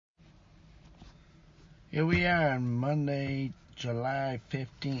Here we are on Monday, July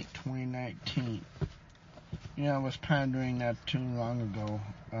 15th, 2019. I was pondering not too long ago,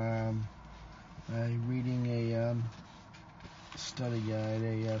 reading a study guide,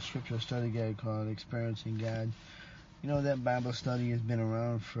 a scripture study guide called Experiencing God. That Bible study has been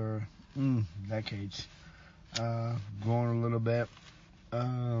around for decades, growing a little bit.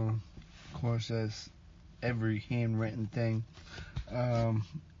 Of course, as every handwritten thing.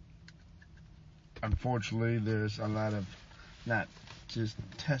 Unfortunately, there's a lot of, not just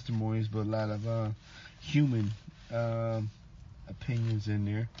testimonies, but a lot of human opinions in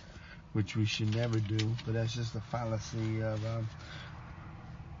there, which we should never do. But that's just the fallacy of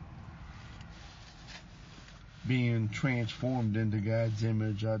being transformed into God's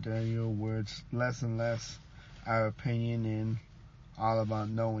image out there, where it's less and less our opinion and all about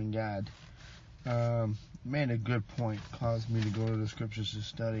knowing God. Made a good point, caused me to go to the scriptures to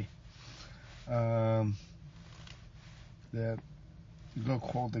study. That good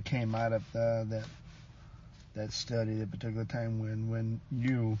quote that came out of that study, that particular time, when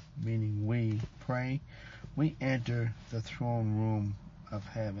you, meaning we, pray, we enter the throne room of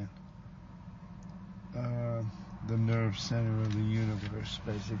heaven, the nerve center of the universe,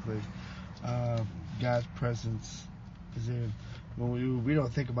 basically. God's presence is there. We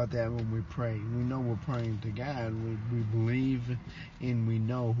don't think about that when we pray. We know we're praying to God. We believe and we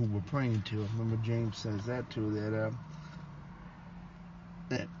know who we're praying to. Remember, James says that too.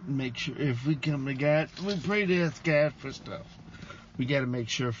 That make sure if we come to God, we pray to ask God for stuff. We got to make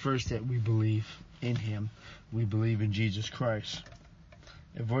sure first that we believe in Him. We believe in Jesus Christ.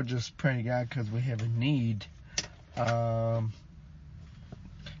 If we're just praying to God because we have a need,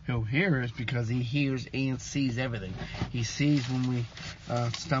 He'll hear us because He hears and sees everything. He sees when we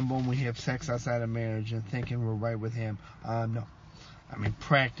stumble and we have sex outside of marriage and thinking we're right with Him. No.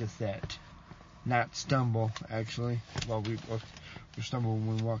 Practice that. Not stumble, actually. Well, we stumble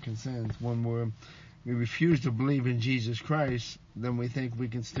when we walk in sins. When we refuse to believe in Jesus Christ, then we think we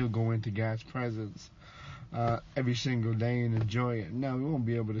can still go into God's presence every single day and enjoy it. No, we won't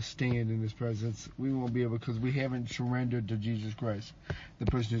be able to stand in His presence. We won't be able, because we haven't surrendered to Jesus Christ, the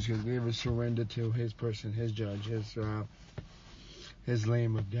person who's good. We haven't surrendered to His person, His judge, His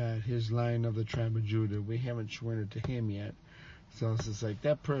Lamb of God, His Lion of the tribe of Judah. We haven't surrendered to Him yet. So it's just like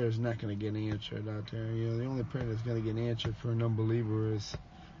that prayer is not going to get answered out there. The only prayer that's going to get answered for an unbeliever is,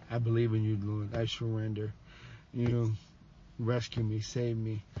 I believe in You, Lord. I surrender. Rescue me, save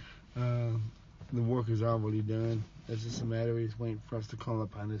me. The work is already done. It's just a matter of He's waiting for us to call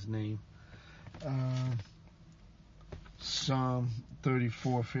upon His name. Psalm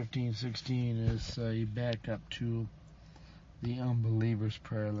 34:15-16 is a backup to the unbeliever's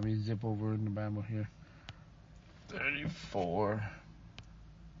prayer. Let me zip over in the Bible here. 34.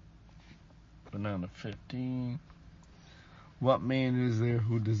 But down to 15. What man is there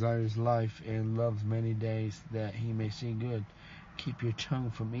who desires life and loves many days that he may see good? Keep your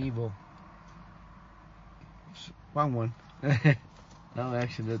tongue from evil. Wrong one. No,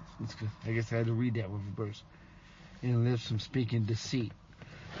 actually, that's good. I guess I had to read that one verse. And live from speaking deceit.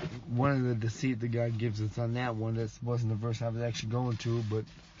 One of the deceit that God gives us on that one, that wasn't the verse I was actually going to, but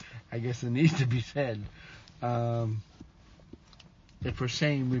I guess it needs to be said. If we're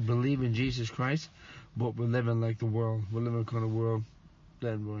saying we believe in Jesus Christ, but we're living like the world, we're living kind of world,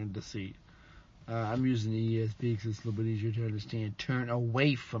 then we're in deceit. I'm using the ESV because it's a little bit easier to understand. Turn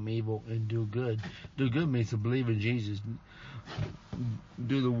away from evil and do good. Do good means to believe in Jesus.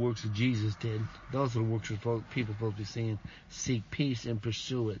 Do the works that Jesus did. Those are the works that people supposed to be saying. Seek peace and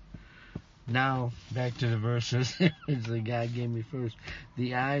pursue it. Now, back to the verses that God gave me first.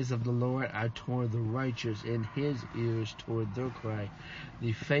 The eyes of the Lord are toward the righteous, and His ears toward their cry.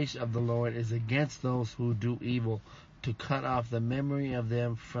 The face of the Lord is against those who do evil, to cut off the memory of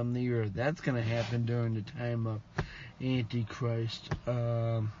them from the earth. That's going to happen during the time of Antichrist,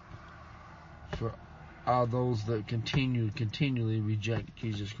 for all those that continually reject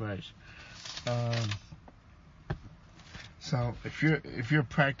Jesus Christ. So if you're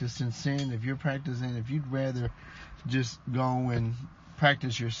practicing sin, if you'd rather just go and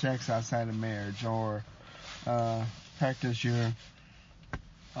practice your sex outside of marriage, or practice your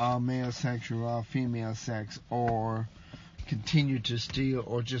all male sex or all female sex, or continue to steal,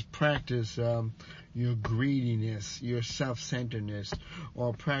 or just practice your greediness, your self-centeredness,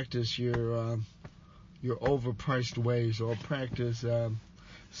 or practice your overpriced ways, or practice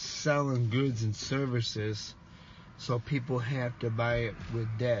selling goods and services so people have to buy it with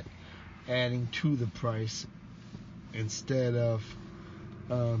debt, adding to the price instead of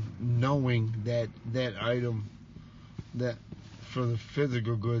knowing that item, that for the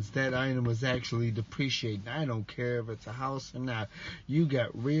physical goods, that item was actually depreciating. I don't care if it's a house or not. You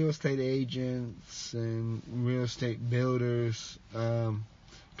got real estate agents and real estate builders,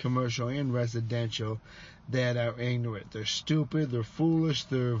 commercial and residential, that are ignorant. They're stupid, they're foolish,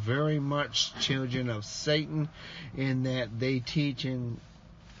 they're very much children of Satan, in that they teach and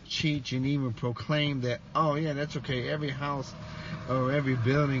even proclaim that, oh yeah, that's okay, every house or every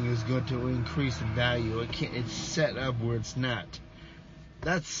building is going to increase in value. It's set up where it's not.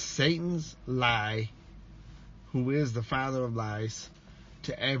 That's Satan's lie, who is the father of lies,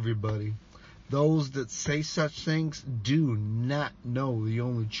 to everybody. Those that say such things do not know the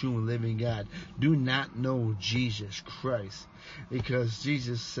only true and living God. Do not know Jesus Christ. Because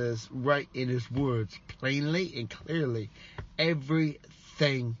Jesus says right in his words, plainly and clearly,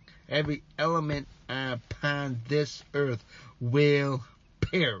 everything, every element upon this earth will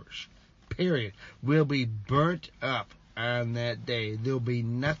perish. Period. Will be burnt up on that day. There'll be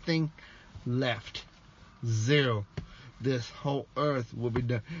nothing left. Zero. This whole earth will be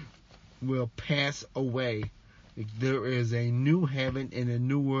done. Will pass away. There is a new heaven and a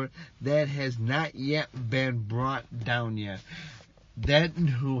new earth that has not yet been brought down yet. That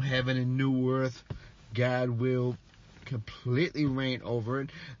new heaven and new earth, God will completely reign over it.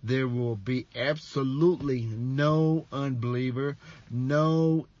 There will be absolutely no unbeliever,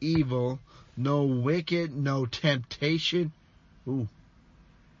 no evil, no wicked, no temptation. Ooh,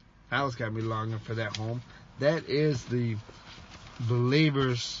 Alice got me longing for that home. That is the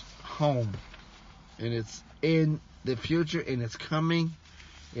believer's home, and it's in the future, and it's coming.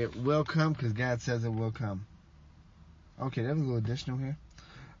 It will come, because God says it will come. Okay, that was a little additional here.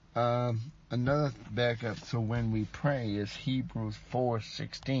 Another backup, so when we pray, is Hebrews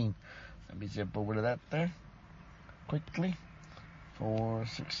 4:16. Let me zip over to that there quickly.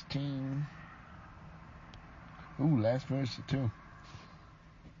 4:16. Ooh, last verse too.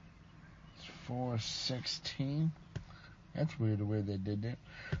 It's 4:16. That's weird the way they did that.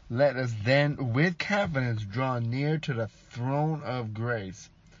 Let us then with confidence draw near to the throne of grace,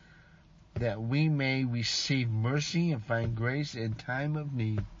 that we may receive mercy and find grace in time of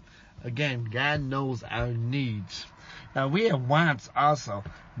need. Again, God knows our needs. Now, we have wants also.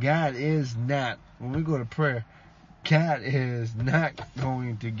 God is not, when we go to prayer, God is not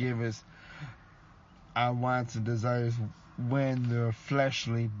going to give us our wants and desires when they're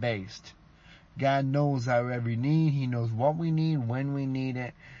fleshly based. God knows our every need. He knows what we need, when we need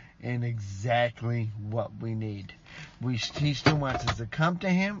it, and exactly what we need. He still wants us to come to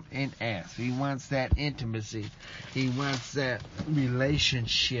him and ask. He wants that intimacy. He wants that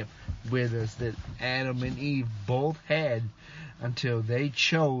relationship with us that Adam and Eve both had until they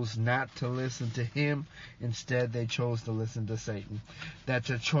chose not to listen to him. Instead, they chose to listen to Satan. That's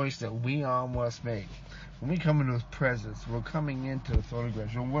a choice that we all must make. When we come into his presence, we're coming into the throne of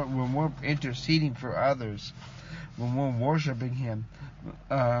grace. When we're interceding for others, when we're worshiping him,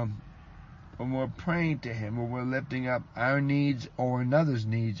 when we're praying to him, when we're lifting up our needs or another's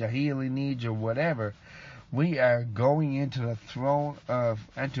needs, our healing needs or whatever, we are going into the throne of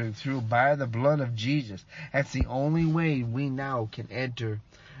entering through by the blood of Jesus. That's the only way we now can enter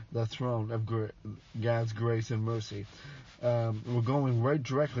the throne of God's grace and mercy. We're going right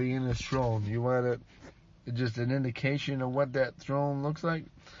directly in his throne. You want it? Just an indication of what that throne looks like?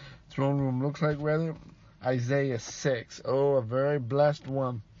 Throne room looks like, rather? Isaiah 6. Oh, a very blessed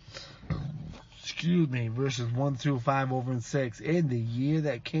one. Verses 1 through 5 over in 6. In the year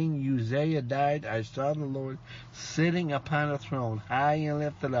that King Uzziah died, I saw the Lord sitting upon a throne, high and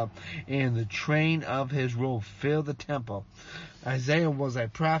lifted up, and the train of his robe filled the temple. Isaiah was a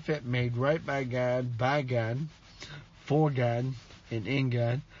prophet made right by God, for God, and in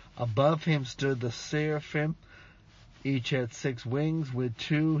God. Above him stood the seraphim. Each had 6 wings. With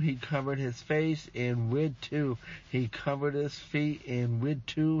 2 he covered his face, and with 2 he covered his feet, and with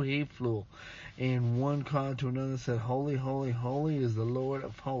 2 he flew. And one called to another and said, Holy, holy, holy is the Lord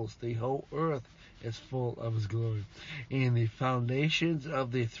of hosts. The whole earth is full of his glory. And the foundations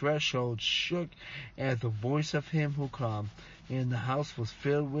of the threshold shook at the voice of him who called, and the house was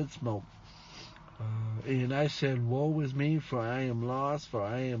filled with smoke. And I said, Woe is me, for I am lost, for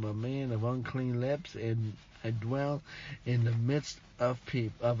I am a man of unclean lips, and I dwell in the midst of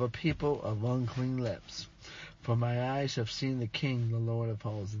a people of unclean lips. For my eyes have seen the King, the Lord of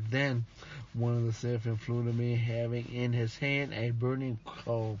hosts. Then one of the seraphim flew to me, having in his hand a burning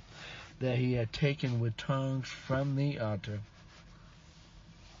coal that he had taken with tongs from the altar.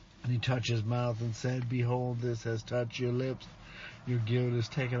 And he touched his mouth and said, Behold, this has touched your lips. Your guilt is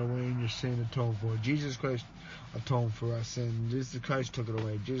taken away and your sin atoned for. Jesus Christ atoned for our sin. Jesus Christ took it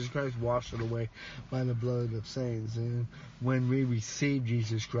away. Jesus Christ washed it away by the blood of saints. And when we receive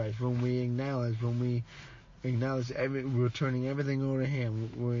Jesus Christ, when we acknowledge, we're turning everything over to Him.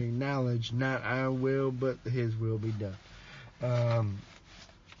 We acknowledge not our will, but His will be done.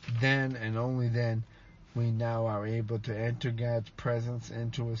 Then and only then, we now are able to enter God's presence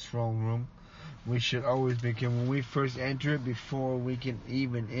into His throne room. We should always begin when we first enter it, before we can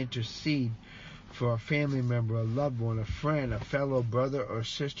even intercede for a family member, a loved one, a friend, a fellow brother or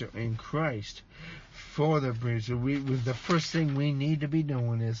sister in Christ. For the bridge, the first thing we need to be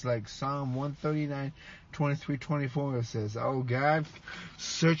doing is like Psalm 139, 23, 24. It says, "Oh God,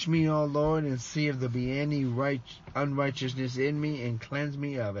 search me, O Lord, and see if there be any unrighteousness in me, and cleanse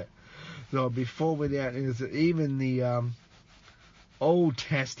me of it." So before we that is even the Old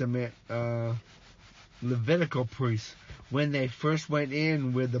Testament Levitical priests, when they first went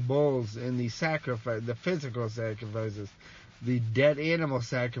in with the bulls and the physical sacrifices, the dead animal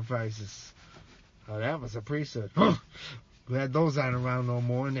sacrifices. That was a priesthood. Glad those aren't around no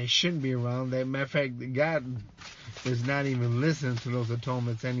more, and they shouldn't be around. Matter of fact, God is not even listening to those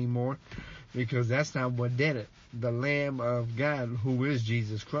atonements anymore, because that's not what did it. The Lamb of God, who is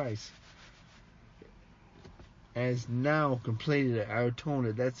Jesus Christ, has now completed our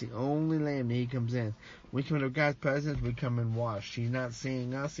atonement. That's the only Lamb that He comes in. We come into God's presence, we come in washed. He's not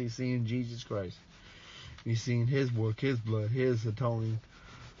seeing us, He's seeing Jesus Christ. He's seeing His work, His blood, His atoning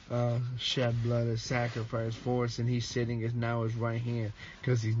shed blood as sacrifice for us, and He's sitting at now His right hand,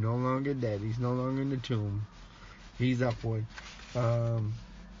 because He's no longer dead. He's no longer in the tomb. He's upward. So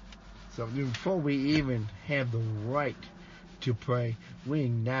before we even have the right to pray, we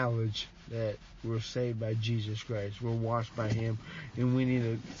acknowledge that we're saved by Jesus Christ. We're washed by Him, and we need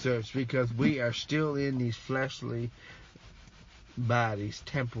to search, because we are still in these fleshly bodies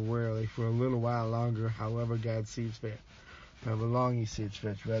temporarily for a little while longer, however God sees fit. However long He sees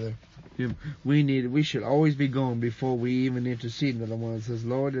fit, rather. We should always be going before we even intercede with the one that says,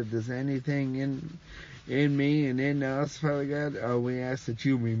 "Lord, if there's anything in me and in us, Father God, we ask that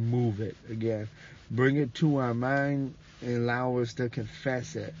You remove it again. Bring it to our mind and allow us to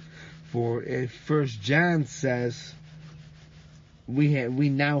confess it. For if 1 John says, we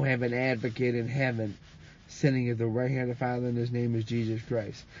now have an advocate in heaven, sitting at the right hand of the Father, and His name is Jesus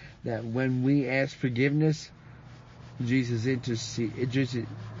Christ. That when we ask forgiveness, Jesus is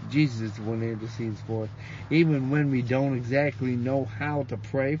the one that intercedes for us. Even when we don't exactly know how to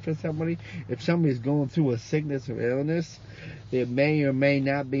pray for somebody, if somebody's going through a sickness or illness that may or may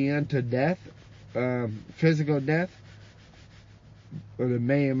not be unto death, physical death, or that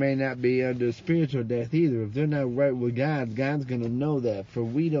may or may not be under spiritual death either. If they're not right with God, God's going to know that, for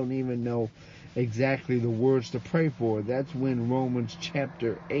we don't even know exactly the words to pray for. That's when Romans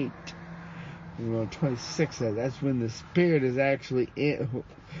chapter 8, 26 says, that's when the Spirit is actually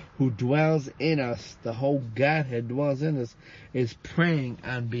who dwells in us, the whole Godhead dwells in us, is praying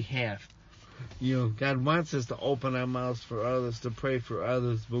on behalf. God wants us to open our mouths for others, to pray for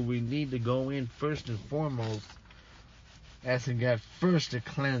others, but we need to go in first and foremost, asking God first to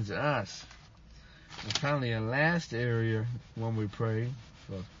cleanse us. And finally, a last area when we pray,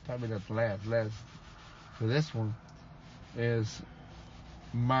 so probably not the last for this one, is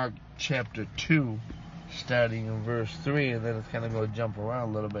Mark chapter 2, starting in verse 3, and then it's kind of going to jump around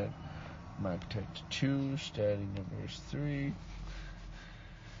a little bit. Mark chapter 2, starting in verse 3.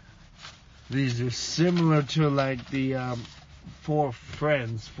 These are similar to like the four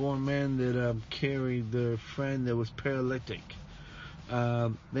men that carried their friend that was paralytic.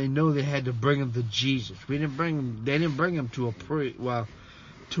 They know they had to bring him to Jesus. They didn't bring him to a priest. Well,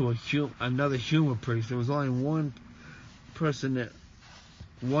 to another human priest. There was only one person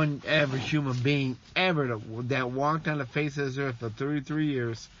one average human being ever that walked on the face of this earth for 33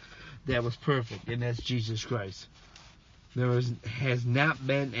 years that was perfect, and that's Jesus Christ. There has not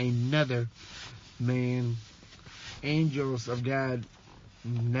been another man. Angels of God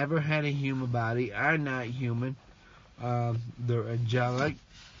never had a human body, are not human. They're angelic,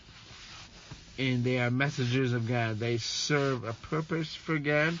 and they are messengers of God. They serve a purpose for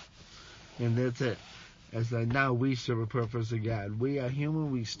God, and that's it. It's like now we serve a purpose of God. We are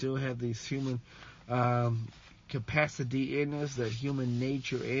human. We still have this human capacity in us, that human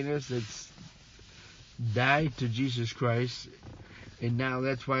nature in us that's died to Jesus Christ, and now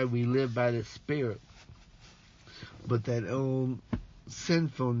that's why we live by the Spirit. But that old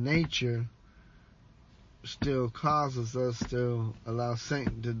sinful nature still causes us to allow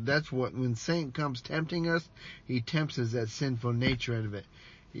Satan to. That's what, when Satan comes tempting us, he tempts us that sinful nature out of it.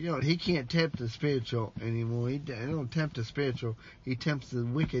 He can't tempt the spiritual anymore. He don't tempt the spiritual. He tempts the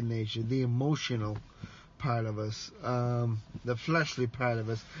wicked nature, the emotional part of us, the fleshly part of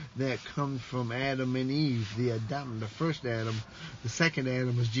us that comes from Adam and Eve, the Adam, the first Adam. The second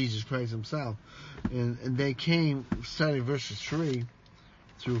Adam was Jesus Christ himself. And they came, starting verses 3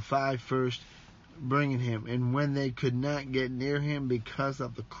 through 5 first, bringing him. And when they could not get near him because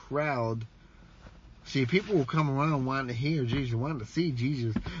of the crowd, see, people will come around wanting to hear Jesus, wanting to see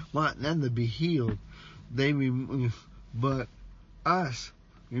Jesus, wanting them to be healed. But us,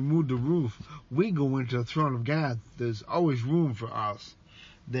 remove the roof. We go into the throne of God. There's always room for us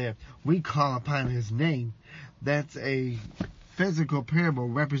there. We call upon his name. That's a physical parable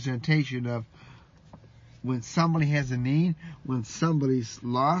representation of when somebody has a need, when somebody's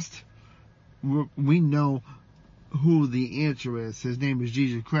lost, we know who the answer is. His name is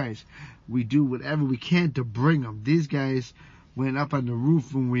Jesus Christ. We do whatever we can to bring them. These guys went up on the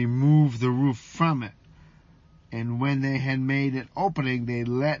roof and removed the roof from it. And when they had made an opening, they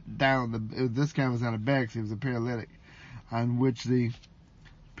let down this guy was on a bed, he was a paralytic, on which the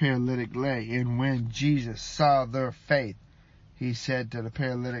paralytic lay. And when Jesus saw their faith, he said to the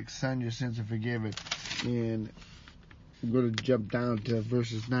paralytic, "Son, your sins are forgiven." And I'm going to jump down to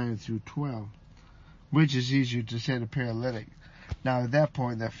verses 9 through 12. Which is easier to say to paralytic? Now at that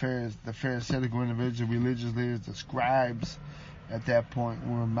point, the Pharisaical individuals, the religious leaders, the scribes, at that point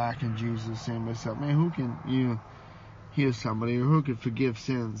were mocking Jesus, saying to themselves, "Man, who can heal somebody, or who can forgive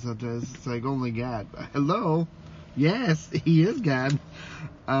sins?" It's like only God. Hello? Yes, he is God.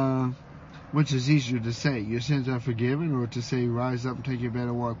 Which is easier to say, "Your sins are forgiven," or to say, "Rise up and take your bed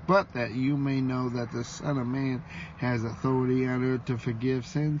and walk"? But that you may know that the Son of Man has authority on earth to forgive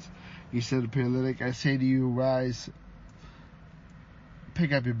sins. He said to the paralytic, "I say to you, rise,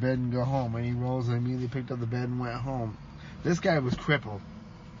 pick up your bed and go home." And he rose and immediately picked up the bed and went home. This guy was crippled.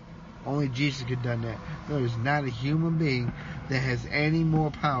 Only Jesus could have done that. There is not a human being that has any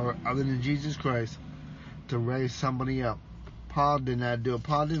more power other than Jesus Christ to raise somebody up. Paul did not do it.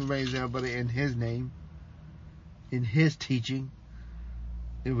 Paul didn't raise everybody in his name, in his teaching.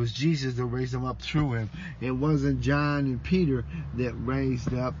 It was Jesus that raised them up through him. It wasn't John and Peter that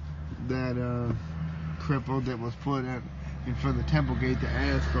raised up that cripple that was put in front of the temple gate to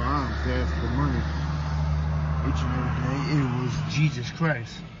ask for alms, to ask for money each and every day. It was Jesus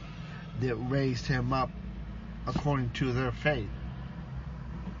Christ that raised him up according to their faith.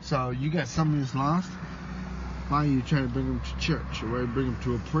 So you got somebody that's lost. Why are you trying to bring them to church, or why bring them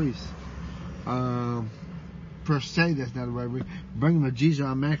to a priest? Per se, that's not the right way. Bring them to Jesus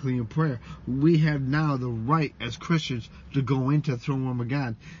automatically in prayer. We have now the right as Christians to go into the throne room of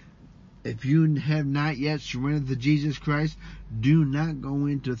God. If you have not yet surrendered to Jesus Christ, do not go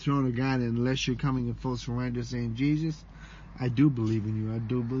into the throne of God unless you're coming in full surrender, saying, "Jesus, I do believe in you. I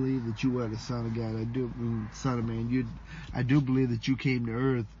do believe that you are the Son of God. Son of Man. I do believe that you came to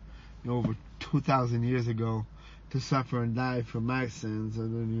earth over 2,000 years ago to suffer and die for my sins,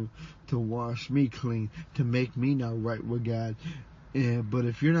 and then to wash me clean, to make me now right with God." But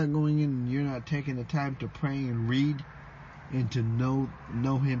if you're not going in and you're not taking the time to pray and read and to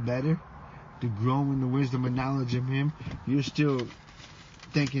know him better, to grow in the wisdom and knowledge of him, you're still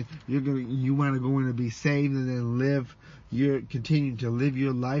thinking you want to go in and be saved and then you're continuing to live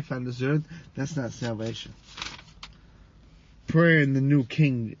your life on this earth. That's not salvation. Prayer in the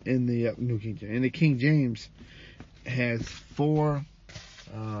King James has four.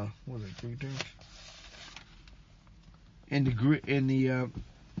 What is it? Greek terms?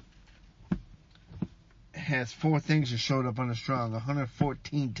 Has four things that showed up on the strong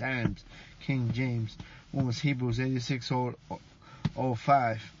 114 times. King James. One was Hebrews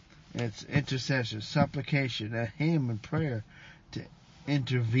 86:05. It's intercession, supplication, a hymn and prayer to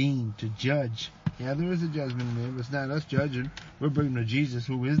intervene, to judge. Yeah, there is a judgment in there, but it's not us judging. We're bringing to Jesus,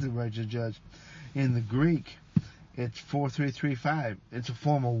 who is the righteous judge. In the Greek, it's 4335. It's a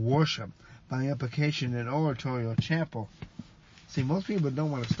form of worship by implication in oratory or chapel. See, most people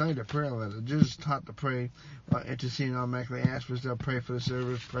don't want to study the prayer letter. They're just taught to pray, intercede, automatically ask for stuff, pray for the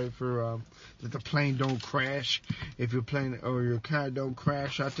service, pray for that the plane don't crash. If your plane or your car don't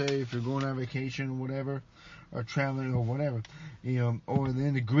crash out there, if you're going on vacation or whatever, or traveling or whatever, or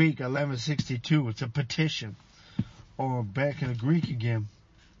in the Greek 1162, it's a petition. Or back in the Greek again,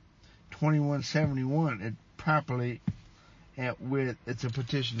 2171, it properly. It's a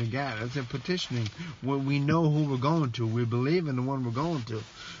petition to God. It's a petitioning when we know who we're going to. We believe in the one we're going to.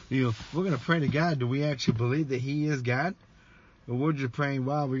 We're going to pray to God. Do we actually believe that He is God? Or we're just praying,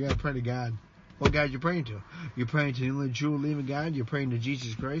 wow, we got to pray to God. What God you praying to? You're praying to the only true living God. You're praying to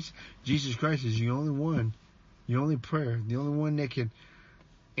Jesus Christ. Jesus Christ is the only one, the only prayer, the only one that can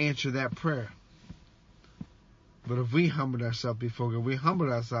answer that prayer. But if we humble ourselves before God, we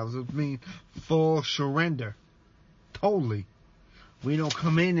humble ourselves, it means full surrender. Totally. We don't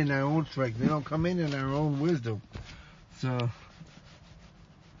come in our own strength. We don't come in our own wisdom. So,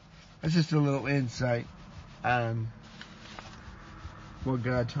 that's just a little insight on what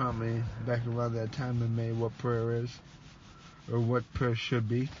God taught me back around that time in May, what prayer is, or what prayer should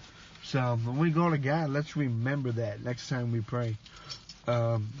be. So, when we go to God, let's remember that next time we pray.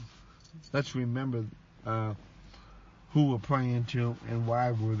 Let's remember who we're praying to and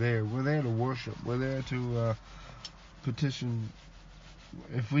why we're there. We're there to worship. We're there to petition.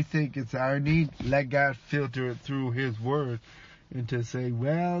 If we think it's our need, let God filter it through His Word and to say,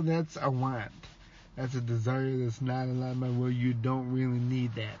 well, that's a want. That's a desire that's not in alignment. Well, you don't really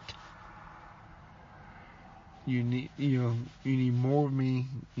need that. You need more of me.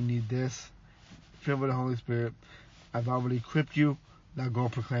 You need this. Filled with the Holy Spirit. I've already equipped you. Now go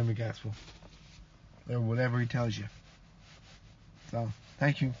proclaim the gospel. Or whatever He tells you. So,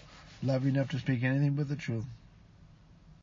 thank you. Love you enough to speak anything but the truth.